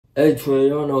Hey Trey,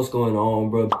 y'all know what's going on,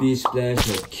 bro. Beach Splash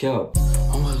has kept.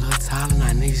 I'm a little taller and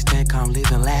I niggas think I'm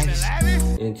living lavish.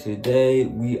 And today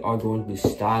we are going to be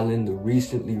styling the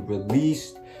recently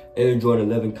released Air Jordan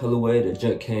 11 colorway that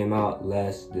just came out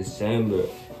last December,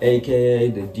 aka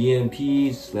the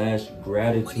DMPs slash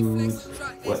gratitudes,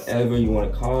 whatever you want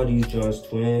to call these joints,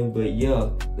 twin. But yeah,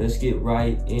 let's get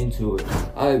right into it.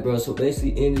 Alright bro, so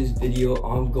basically in this video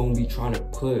I'm gonna be trying to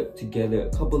put together a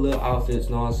couple little outfits,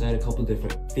 know what I'm saying, a couple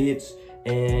different fits,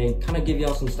 and kind of give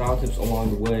y'all some style tips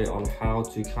along the way on how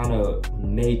to kind of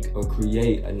make or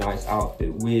create a nice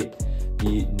outfit with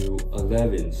the new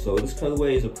 11. So this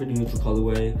colorway is a pretty neutral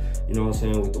colorway, you know what I'm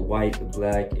saying, with the white, the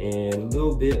black, and a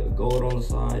little bit of gold on the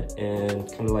side,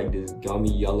 and kind of like this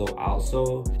gummy yellow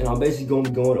outsole. And I'm basically gonna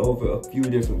be going over a few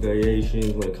different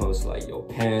variations when it comes to like your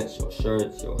pants, your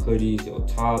shirts, your hoodies, your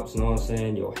tops, you know what I'm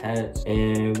saying, your hats.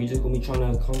 And we just gonna be trying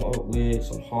to come up with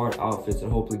some hard outfits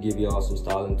and hopefully give y'all some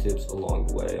styling tips along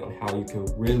the way on how you can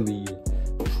really,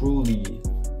 truly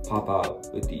pop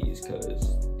out with these,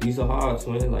 because these are hard,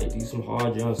 twin. Like, these some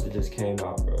hard jumps that just came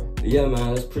out, bro. But yeah,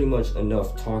 man, that's pretty much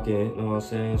enough talking, you know what I'm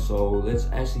saying? So let's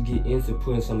actually get into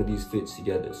putting some of these fits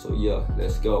together. So yeah,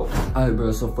 let's go. All right,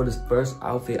 bro, so for this first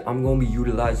outfit, I'm gonna be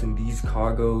utilizing these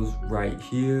cargos right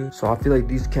here. So I feel like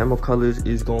these camo colors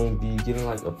is gonna be giving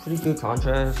like a pretty good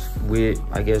contrast with,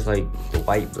 I guess, like the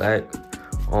white, black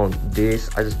on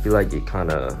this. I just feel like it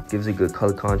kind of gives a good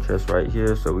color contrast right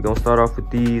here. So we're gonna start off with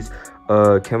these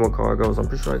camo cargos. I'm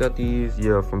pretty sure I got these,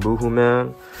 yeah, from Boohoo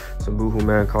Man. Some Boohoo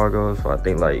Man cargos for I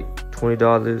think like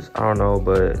 $20. I don't know,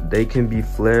 but they can be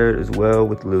flared as well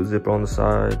with a little zipper on the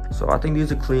side. So I think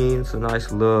these are clean. It's a nice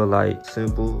little like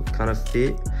simple kind of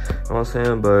fit, you know what I'm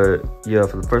saying? But yeah,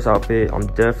 for the first outfit, I'm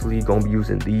definitely gonna be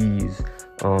using these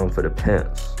for the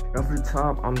pants. Now for the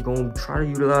top, I'm gonna try to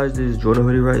utilize this Jordan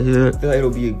hoodie right here. I feel like it'll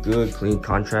be a good clean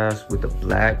contrast with the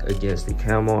black against the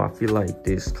camo. I feel like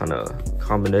this kind of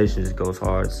combination just goes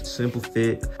hard. It's a simple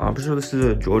fit. I'm pretty sure this is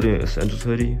a Jordan Essentials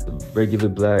hoodie. Regular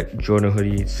black Jordan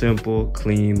hoodie, simple,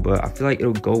 clean, but I feel like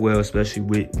it'll go well, especially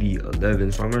with the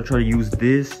 11. So I'm gonna try to use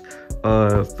this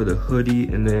for the hoodie,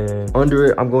 and then under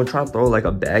it, I'm gonna try to throw like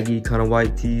a baggy kind of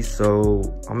white tee. So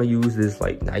I'm gonna use this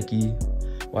like Nike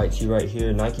white tee right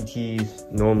here. Nike tees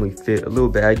normally fit a little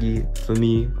baggy for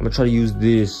me. I'm gonna try to use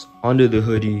this under the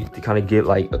hoodie to kind of get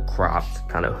like a cropped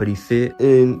kind of hoodie fit,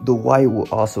 and the white will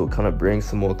also kind of bring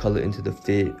some more color into the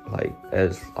fit, like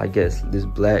as I guess this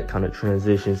black kind of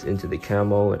transitions into the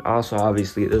camo. And also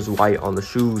obviously there's white on the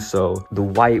shoes, so the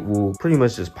white will pretty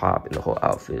much just pop in the whole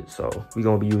outfit. So we're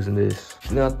gonna be using this.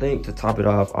 And then I think to top it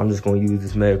off, I'm just gonna use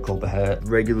this Maricopa hat,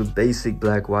 regular basic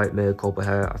black white Maricopa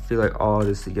hat. I feel like all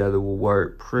this together will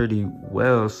work pretty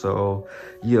well. So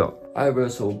yeah. Alright bro,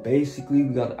 so basically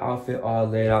we got the outfit all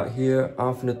laid out here.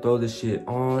 I'm finna throw this shit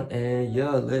on, and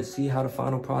yeah, let's see how the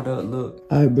final product look.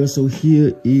 Alright bro, so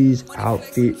here is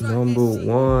outfit number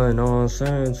one, know what I'm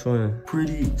saying, twin?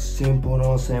 Pretty simple, know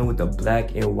what I'm saying, with the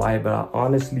black and white, but I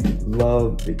honestly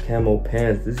love the camo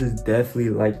pants. This is definitely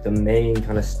like the main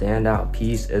kind of standout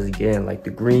piece, as again, like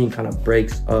the green kind of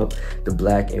breaks up the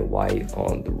black and white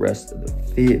on the rest of the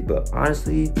fit. But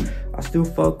honestly, I still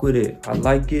fuck with it. I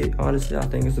like it. Honestly, I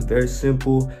think it's a very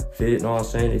simple fit, you know what I'm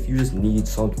saying? If you just need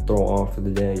something to throw on for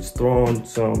the day, just throw on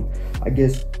some, I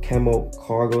guess, camo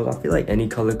cargos. I feel like any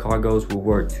color cargos will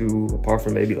work too, apart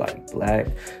from maybe like black,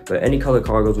 but any color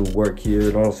cargos will work here,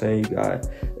 you know what I'm saying? You got,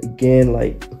 again,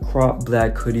 like a crop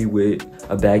black hoodie with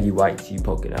a baggy white tee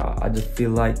poking out. I just feel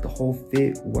like the whole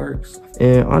fit works.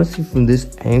 And honestly, from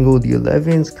this angle, the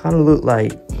 11s kind of look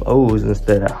like lows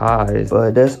instead of highs,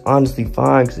 but that's honestly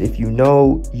fine, because if you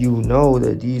know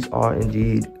that these are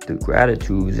indeed the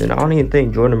gratitudes. And I don't even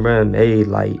think Jordan Brand made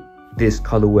like this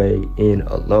colorway in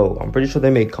a low. I'm pretty sure they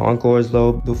made Concords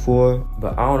low before,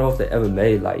 but I don't know if they ever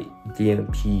made like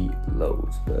DMP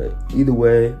lows. But either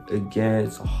way, again,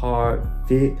 it's a hard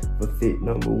fit for fit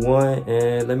number one,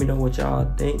 and let me know what y'all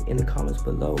think in the comments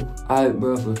below. All right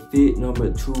bro, for fit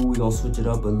number two, we gonna switch it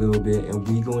up a little bit, and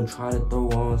we gonna try to throw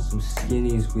on some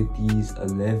skinnies with these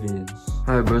 11s.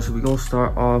 All right bro, so we gonna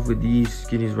start off with these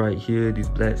skinnies right here, these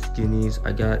black skinnies.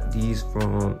 I got these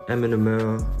from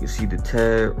M&M. You see the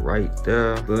tag right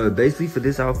there. But basically for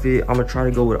this outfit, I'm gonna try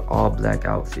to go with an all black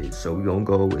outfit. So we're gonna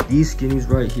go with these skinnies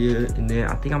right here, and then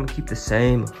I think I'm gonna keep the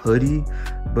same hoodie,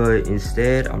 but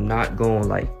instead I'm not gonna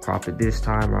like crop it this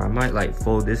time, or I might like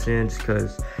fold this in just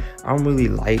because I don't really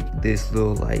like this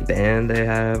little like band they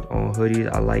have on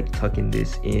hoodies. I like tucking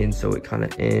this in so it kind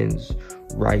of ends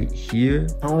right here.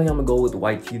 I don't think I'm gonna go with the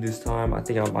white tee this time. I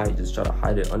think I might just try to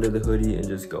hide it under the hoodie and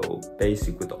just go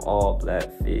basic with the all black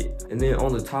fit. And then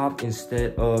on the top,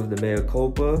 instead of the mea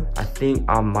culpa, I think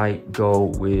I might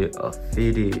go with a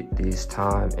fitted this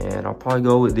time, and I'll probably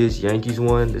go with this Yankees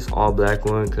one, this all black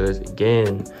one, because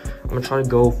again, I'm gonna try to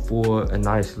go for a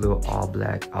nice little all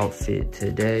black outfit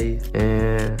today,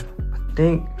 and I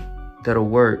think that'll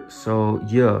work. So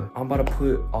yeah, I'm about to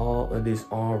put all of this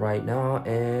on right now,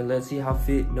 and let's see how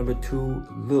fit number 2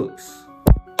 looks.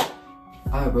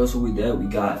 All right, bro, so with that, we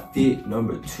got fit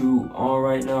number 2 on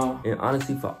right now. And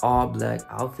honestly, for all black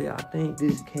outfit, I think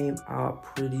this came out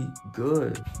pretty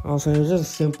good. Also, it's just a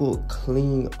simple,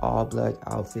 clean, all black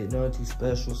outfit. Nothing too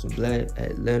special. Some black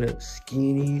Atlanta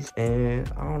skinnies. And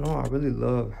I don't know, I really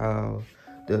love how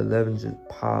the 11s just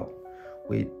pop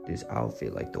with this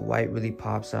outfit. Like the white really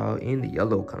pops out and the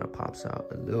yellow kind of pops out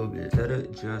a little bit. Instead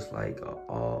of just like a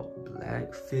all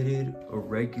black fitted, a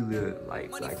regular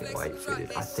like black and white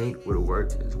fitted, I think would have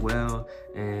worked as well,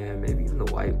 and maybe even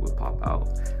the white would pop out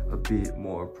a bit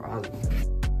more probably.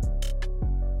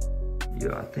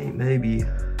 Yeah, I think maybe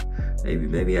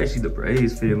actually the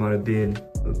braids fitted might have been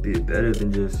a bit better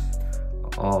than just an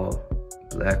all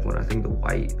black one. I think the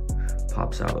white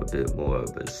pops out a bit more,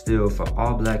 but still, for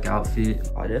all black outfit,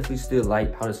 I definitely still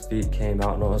like how this fit came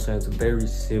out. You know what I'm saying? It's a very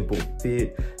simple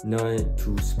fit, nothing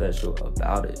too special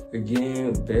about it.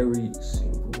 Again, very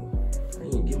simple. I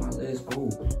didn't get my legs.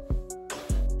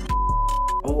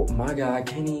 Oh my god, I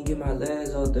can't even get my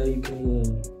legs out there. You can't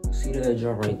even see that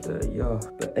jump right there, yeah.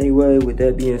 But anyway, with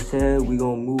that being said, we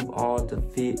gonna move on to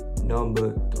fit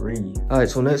number 3. All right,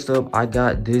 so next up, I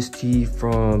got this tee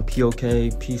from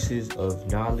POK, Pieces of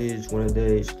Knowledge, one of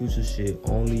their exclusive shit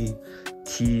only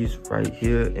tees right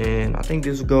here, and I think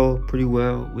this will go pretty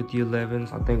well with the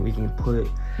 11s. I think we can put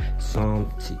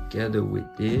some together with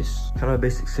this. Kind of a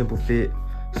basic, simple fit.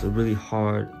 It's a really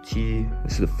hard tee.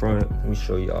 This is the front. Let me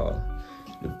show y'all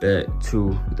the back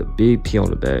too, with a big P on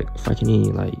the back. If I can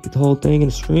even like get the whole thing in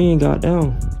the screen,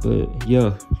 goddamn. But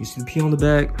yeah, you see the P on the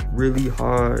back, really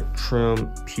hard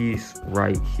trim piece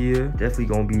right here. Definitely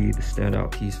gonna be the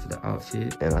standout piece for the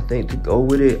outfit. And I think to go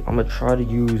with it, I'm gonna try to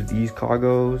use these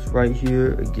cargos right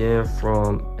here, again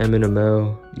from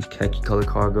M&ML. These khaki color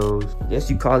cargos. I guess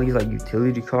you call these like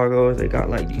utility cargos. They got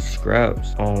like these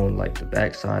scraps on like the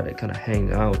backside that kind of hang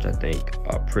down, which I think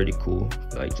are pretty cool.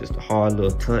 Like just a hard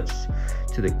little touch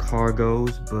to the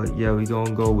cargos. But yeah, we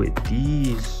gonna go with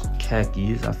these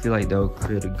khakis. I feel like they'll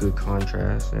create a good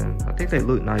contrast, and I think they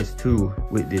look nice too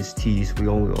with this tee. So we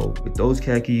gonna go with those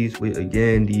khakis with,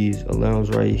 again, these alarms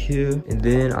right here. And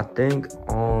then I think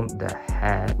on the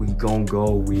hat, we gonna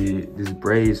go with this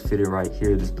braids fitted right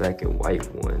here, this black and white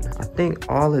one. I think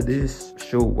all of this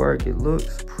should work. It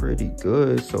looks pretty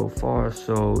good so far.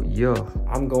 So yeah,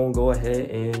 I'm gonna go ahead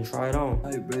and try it on.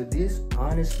 Hey bro, this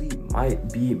honestly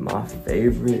might be my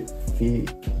favorite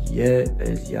fit yet.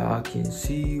 As y'all can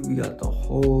see, we got the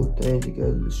whole thing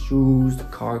together: the shoes, the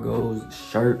cargos, the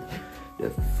shirt, the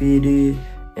fitted.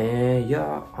 And yeah,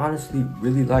 I honestly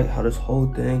really like how this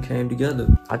whole thing came together.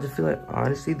 I just feel like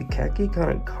honestly the khaki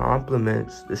kind of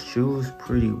complements the shoes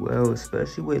pretty well,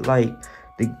 especially with like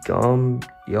the gum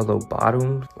yellow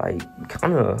bottoms. Like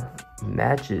kind of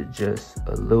match it just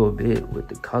a little bit with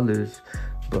the colors.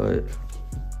 But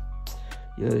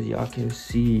yeah, y'all can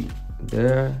see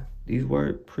there, these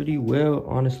work pretty well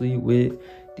honestly with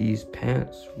these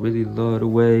pants. Really love the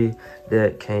way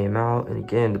that came out. And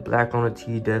again, the black on the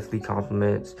tee definitely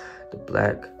complements the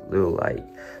black little like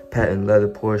patent leather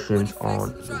portions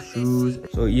on the shoes.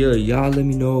 So yeah, y'all let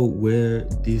me know where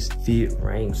this fit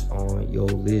ranks on your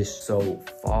list so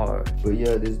far. But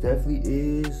yeah, this definitely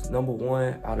is number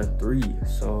 1 out of 3.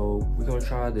 So we're gonna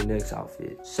try the next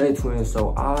outfit. Say twin,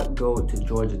 so I go to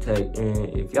Georgia Tech, and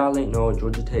if y'all ain't know,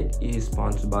 Georgia Tech is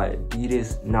sponsored by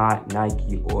Adidas, not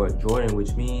Nike or Jordan,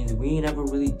 which means we ain't ever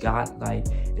really got like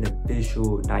an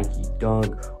official Nike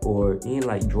Dunk or even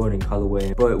like Jordan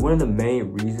colorway. But one of the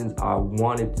main reasons I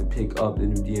wanted to pick up the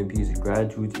new DMPs and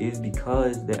Gratitudes is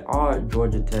because there are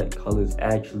Georgia Tech colors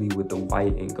actually with the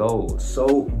white and gold.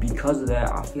 So because of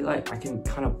that, I feel like I can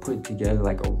kind of put together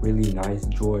like a really nice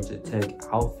Georgia Tech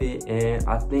outfit, and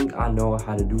I think I know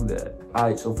how to do that. All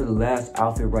right, so for the last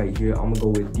outfit right here, I'm gonna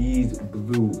go with these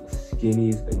blue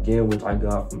skinnies, again, which I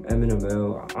got from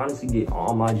M&ML. I honestly get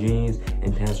all my jeans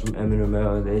and pants from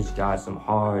M&ML. They just got some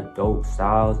hard, dope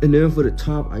styles. And then for the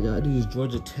top, I got these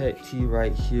Georgia Tech tee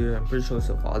right here. I'm pretty sure it's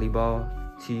a volleyball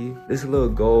tee. This little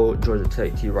gold Georgia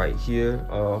Tech tee right here.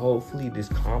 Hopefully this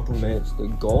complements the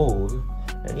gold.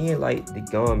 And even like the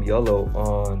gum yellow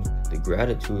on the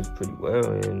Gratitudes pretty well.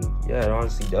 And yeah, it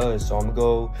honestly does. So I'm gonna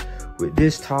go with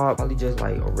this top, probably just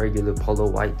like a regular polo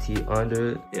white tee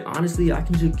under it. And honestly, I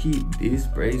can just keep this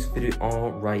brace fitted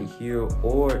on right here,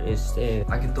 or instead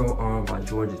I can throw on my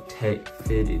Georgia Tech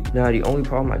fitted. Now the only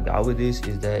problem I got with this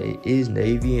is that it is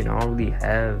navy, and I don't really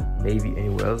have navy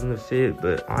anywhere else in the fit.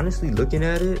 But honestly, looking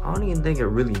at it, I don't even think it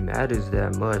really matters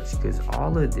that much, because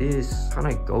all of this kind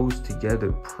of goes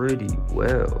together pretty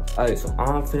well. All right, so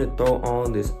I'm finna throw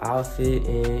on this outfit,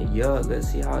 and yeah,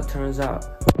 let's see how it turns out.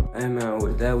 Hey man,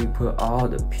 with that we put all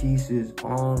the pieces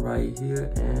on right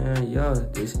here, and yeah,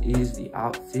 this is the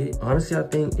outfit. Honestly, I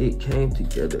think it came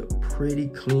together pretty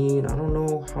clean. I don't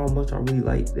know how much I really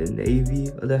like the navy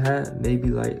of the hat. Maybe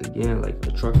like, again, like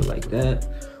a trucker like that,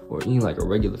 or even like a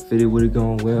regular fitted would have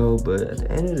gone well. But at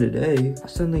the end of the day, I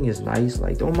still think it's nice.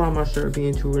 Like, don't mind my shirt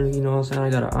being too early, you know what I'm saying? I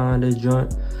got an eye on that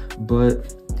joint,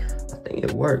 but I think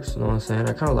it works, you know what I'm saying?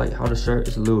 I kind of like how the shirt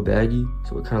is a little baggy,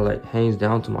 so it kind of like hangs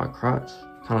down to my crotch.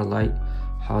 Kind of like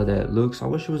how that looks. I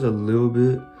wish it was a little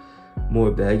bit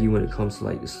more baggy when it comes to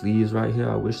like the sleeves right here.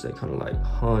 I wish they kind of like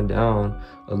hung down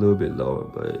a little bit lower,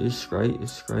 but it's great,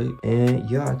 it's great. And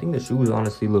yeah, I think the shoes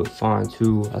honestly look fine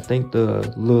too. I think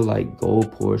the little like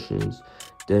gold portions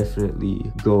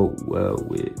definitely go well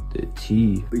with the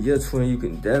tee. But yeah, twin, you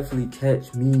can definitely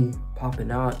catch me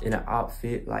popping out in an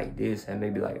outfit like this at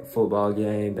maybe like a football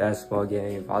game, basketball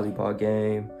game, volleyball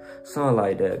game, something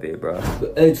like that, big bro.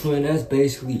 But hey, twin, that's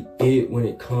basically it when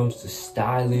it comes to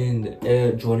styling the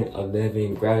Air Jordan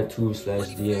 11 Gratitude /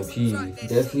 DMP.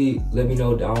 Definitely let me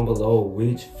know down below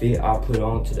which fit I put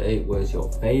on today was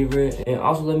your favorite, and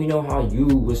also let me know how you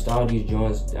would style these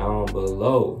joints down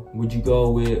below. Would you go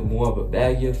with more of a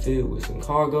baggier fit with some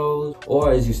cargos,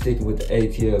 or is you sticking with the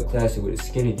ATL classic with the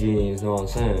skinny jeans, know what I'm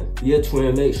saying? Yeah,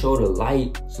 twin, make sure to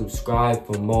like, subscribe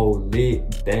for more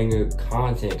lit banger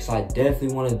content, because I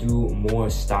definitely want to do more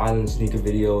styling sneaker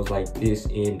videos like this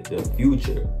in the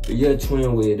future. But yeah,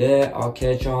 twin, with that, I'll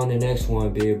catch y'all on the next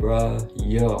one, big bruh.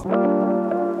 Yeah.